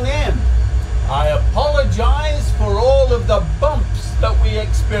back on in. I apologize for all of the bumps that we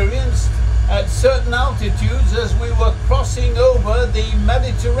experienced at certain altitudes as we were crossing over the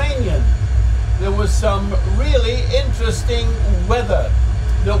Mediterranean. There was some really interesting weather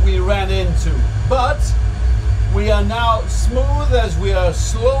that we ran into, but we are now smooth as we are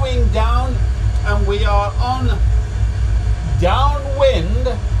slowing down and we are on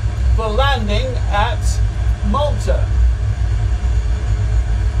downwind for landing at Malta.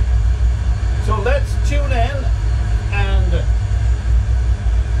 So let's tune in and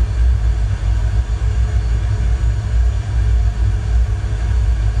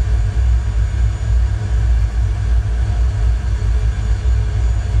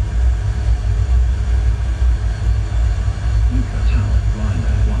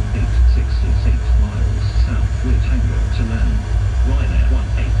Ryanair 1866 miles south with Tango to land. Ryanair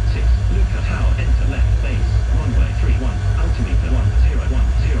 186, Luca Tower, enter left base, runway 31, altimeter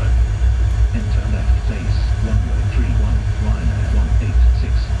 1010. Enter left base, runway 31, Ryanair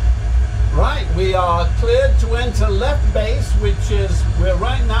 186. Right, we are cleared to enter left base, which is, we're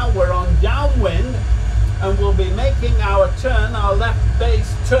on downwind, and we'll be making our turn, our left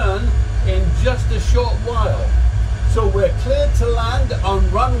base turn, in just a short while. So we're cleared to land on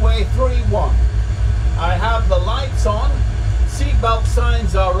runway 31. I have the lights on, seatbelt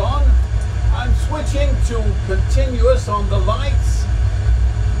signs are on. I'm switching to continuous on the lights,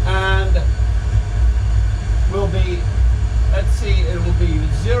 and we'll be, let's see, it will be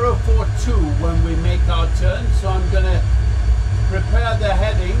 042 when we make our turn. So I'm going to prepare the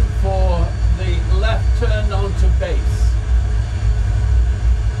heading for the left turn onto base.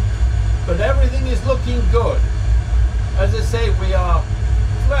 But everything is looking good. As I say, we are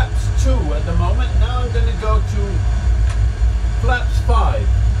flaps 2 at the moment. Now I'm going to go to flaps 5.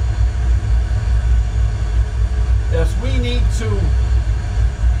 Yes, we need to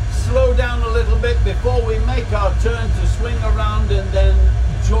slow down a little bit before we make our turn to swing around and then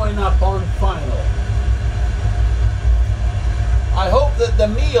join up on final. I hope that the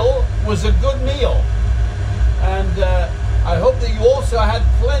meal was a good meal, and I hope that you also had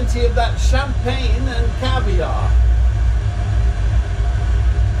plenty of that champagne and caviar.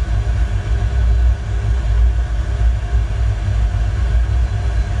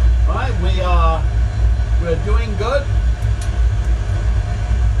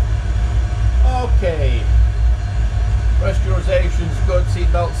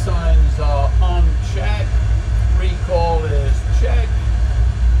 seatbelt signs are on check. Recall is check.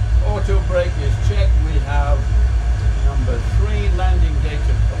 Auto brake is check. We have number 3, landing date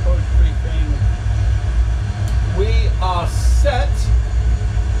and approach briefing. We are set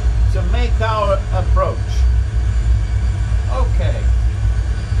to make our approach. Okay.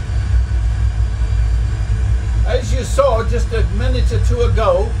 As you saw just a minute or two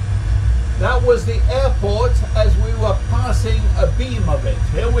ago, that was the airport as we were passing a beam of it.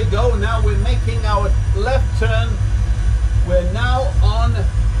 Here we go. Now we're making our left turn. We're now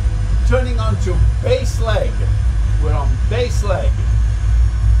turning onto base leg. We're on base leg.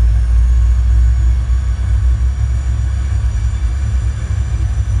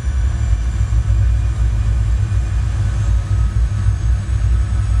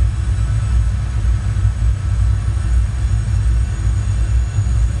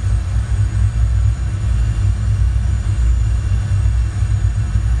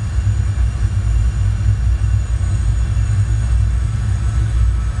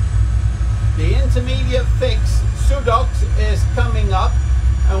 Intermediate fix Sudox is coming up,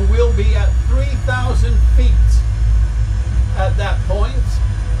 and we'll be at 3,000 feet at that point.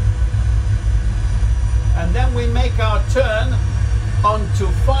 And then we make our turn onto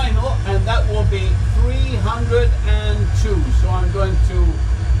final, and that will be 302. So I'm going to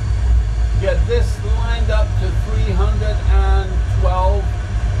get this lined up to 312.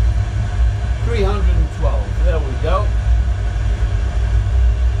 312. There we go.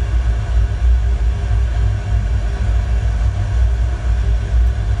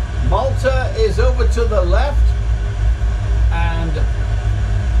 Malta is over to the left, and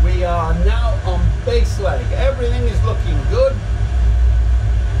we are now on base leg. Everything is looking good.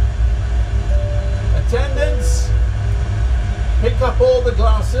 Attendants, pick up all the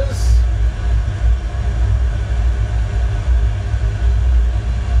glasses.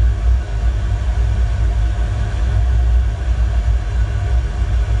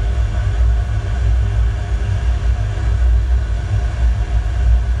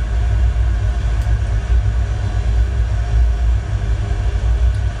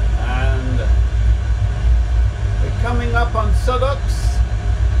 Up on Sudox.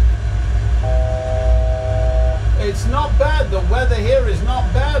 It's not bad. The weather here is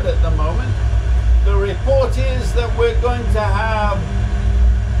not bad at the moment. The report is that we're going to have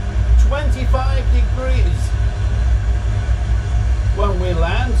 25 degrees when we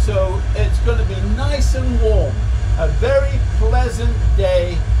land, so it's going to be nice and warm. A very pleasant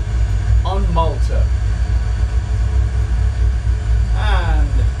day on Malta. And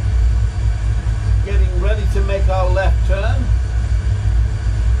getting ready to make our left turn.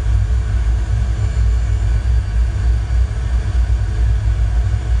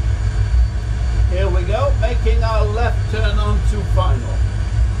 Here we go, making our left turn onto final.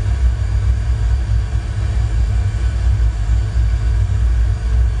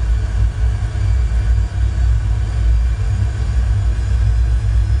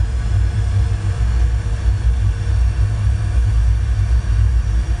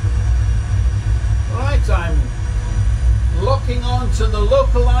 I'm locking on to the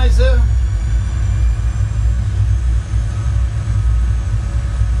localizer.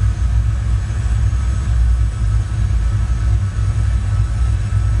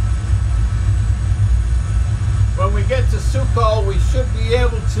 When we get to Sukhol, we should be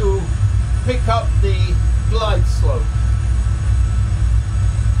able to pick up the glide slope.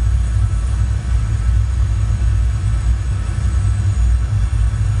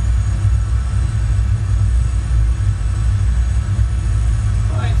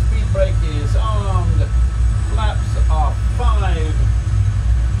 Brake is armed, flaps are 5,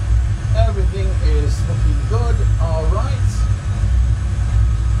 everything is looking good, alright.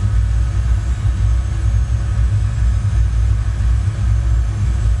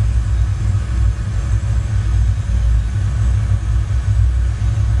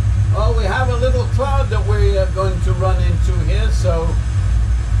 Well, we have a little cloud that we are going to run into here, so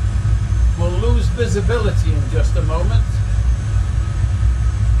we'll lose visibility in just a moment.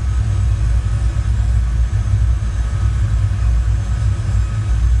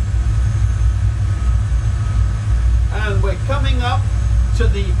 And we're coming up to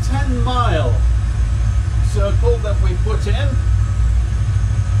the 10-mile circle that we put in.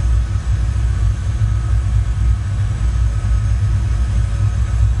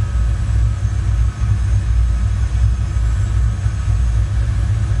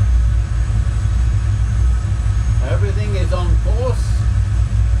 Everything is on course.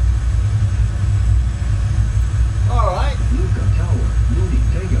 Alright.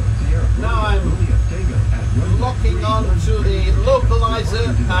 Now I'm locking on to the localizer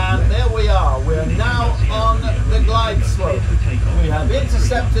and there we are. We're now on the glide slope. We have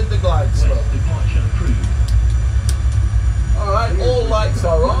intercepted the glide slope. Departure approved. All right, all lights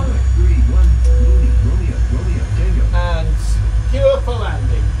are on and secure for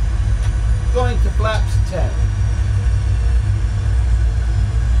landing. Going to flaps 10.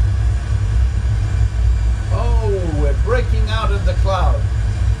 Oh, we're breaking out of the cloud.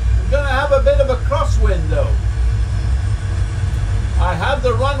 We're going to have a bit of a crosswind though. I have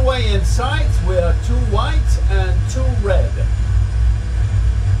the runway in sight. We are 2 white and 2 red.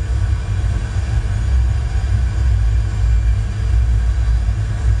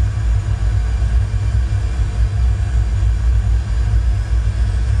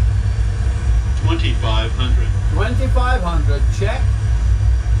 $2,500. 2,500, check.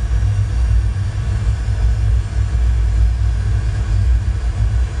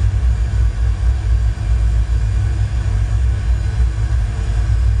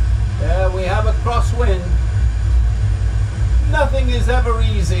 There we have a crosswind. Nothing is ever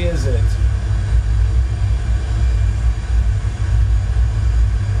easy, is it?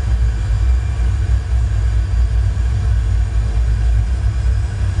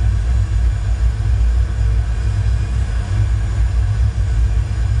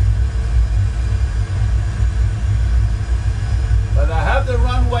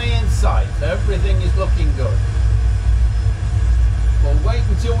 Everything is looking good. We'll wait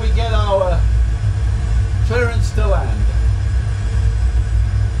until we get our clearance to land.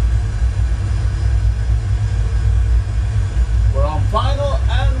 We're on final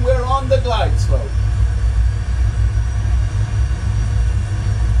and we're on the glide slope.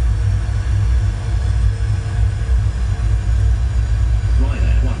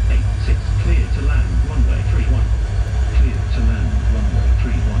 Ryanair 186, clear to land, runway 31. Clear to land, runway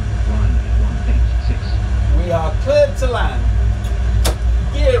 31. Ryanair 186. We are cleared to land.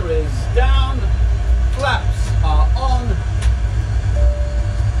 Gear is down. Flaps are on.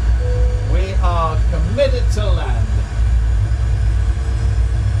 We are committed to land.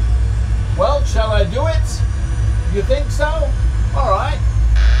 Well, shall I do it? You think so? All right.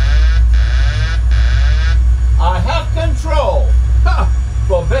 I have control. Ha!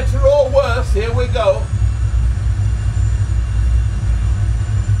 For better or worse, here we go.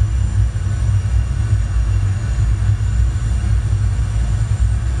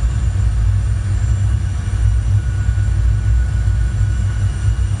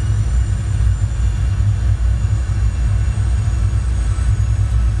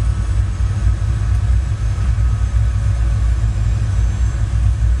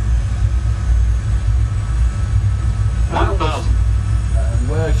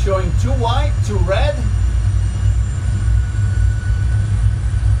 Showing 2 white, 2 red.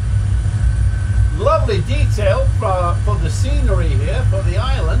 Lovely detail for the scenery here, for the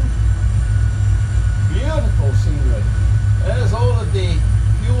island. Beautiful scenery. There's all of the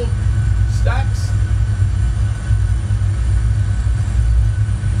fuel stacks.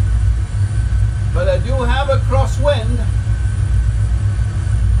 But I do have a crosswind.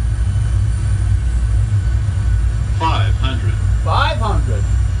 500. 500.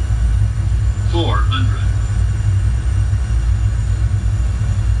 400.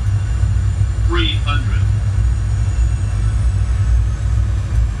 300.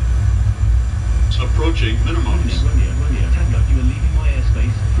 Approaching minimums. Romeo, Tango, you are leaving my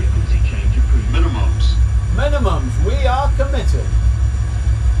airspace. Frequency change approved. Minimums. Minimums, we are committed.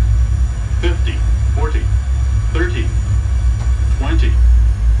 50, 40, 30, 20,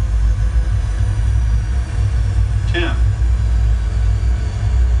 10.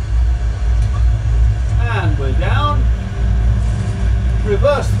 And we're down.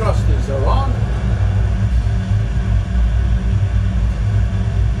 Reverse thrusters are on.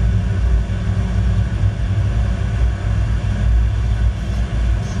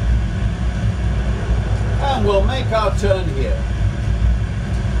 And we'll make our turn here.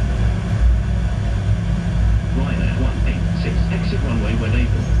 Ryanair 186, exit runway when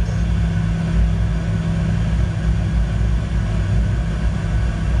able.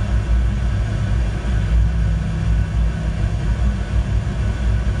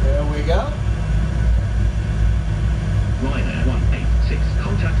 We go. Ryanair 186,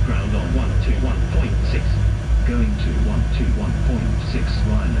 contact ground on 121.6. Going to 121.6,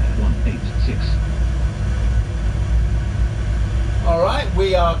 Ryanair 186. All right,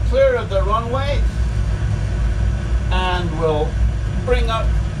 we are clear of the runway and we'll bring up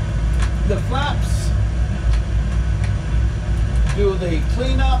the flaps, do the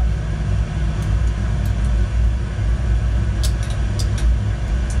cleanup.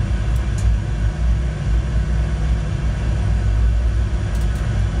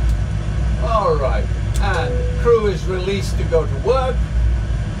 arrived. And crew is released to go to work.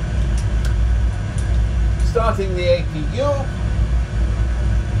 Starting the APU.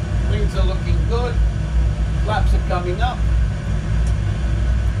 Wings are looking good. Flaps are coming up.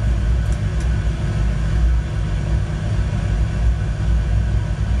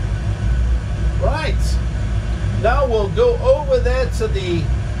 Right. Now we'll go over there to the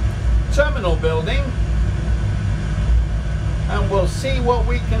terminal building and we'll see what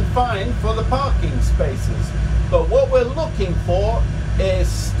we can find for the parking spaces. But what we're looking for is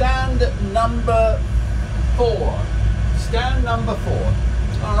stand number 4. Stand number 4.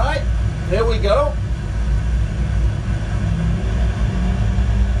 All right, here we go.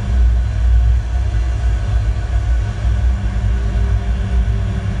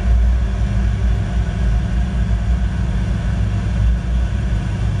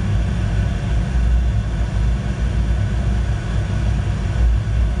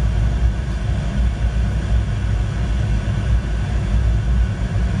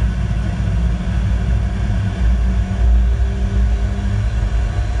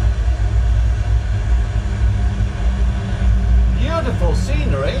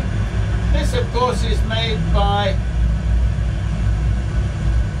 Scenery. This of course is made by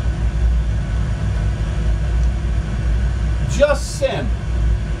Just Sim.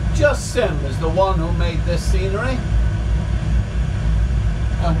 Just Sim is the one who made this scenery.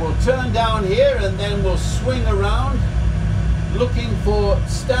 And we'll turn down here and then we'll swing around looking for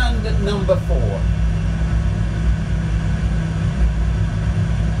stand number 4.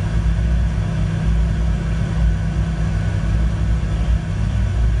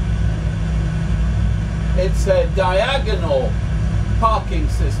 It's a diagonal parking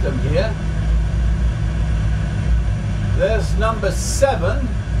system here. There's number 7.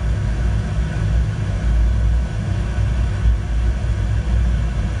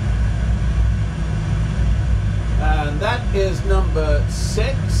 And that is number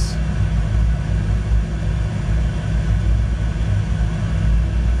 6.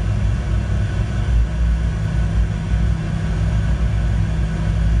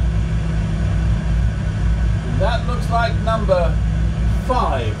 That looks like number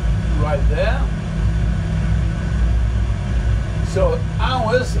 5 right there. So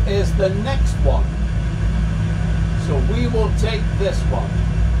ours is the next one. So we will take this one.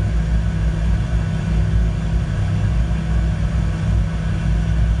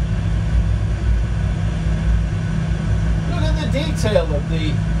 Look at the detail of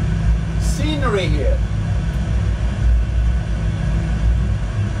the scenery here.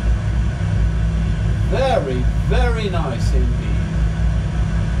 Very, very nice indeed.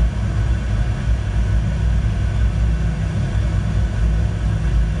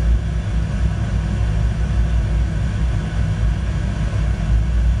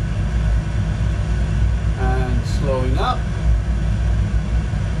 And slowing up.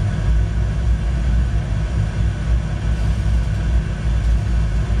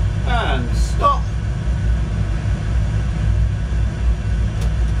 And stop.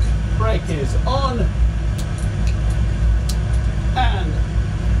 Brake is on. And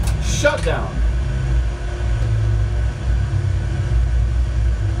shutdown.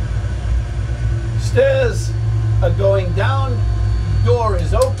 Stairs are going down. Door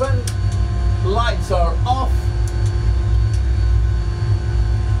is open. Lights are off.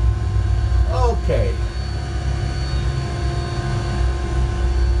 Okay.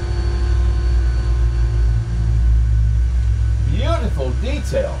 Beautiful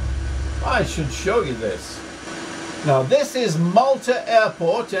detail. I should show you this. Now this is Malta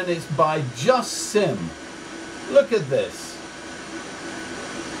Airport and it's by Just Sim. Look at this.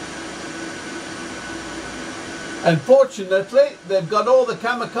 Unfortunately, they've got all the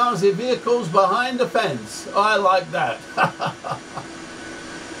kamikaze vehicles behind the fence. I like that.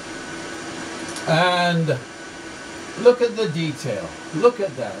 And look at the detail. Look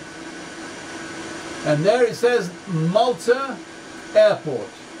at that. And there it says Malta Airport.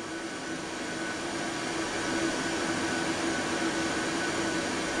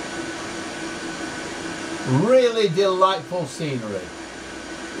 Really delightful scenery.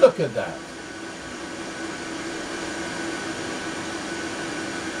 Look at that.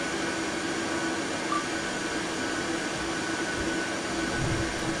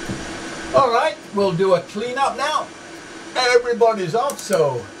 All right, we'll do a cleanup now. Everybody's off,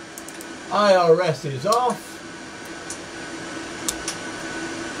 so IRS is off.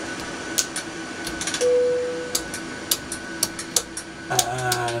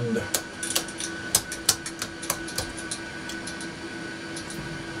 And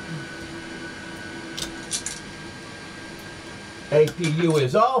APU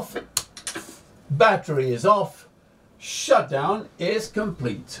is off. battery is off, shutdown is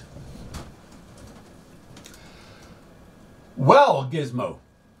complete. Well, Gizmo,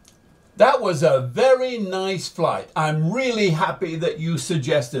 that was a very nice flight. I'm really happy that you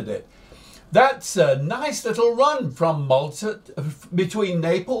suggested it. That's a nice little run from Malta, between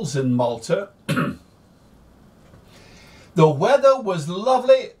Naples and Malta. The weather was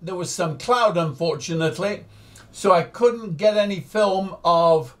lovely. There was some cloud, unfortunately, so I couldn't get any film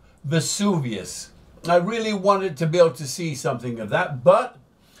of Vesuvius. I really wanted to be able to see something of that, but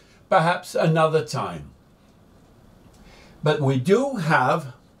perhaps another time. But we do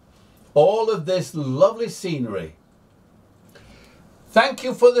have all of this lovely scenery. Thank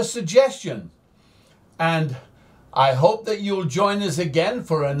you for the suggestion, and I hope that you'll join us again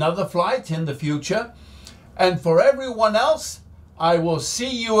for another flight in the future. And for everyone else, I will see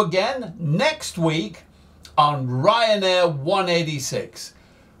you again next week on Ryanair 186.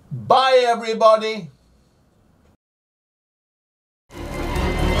 Bye, everybody.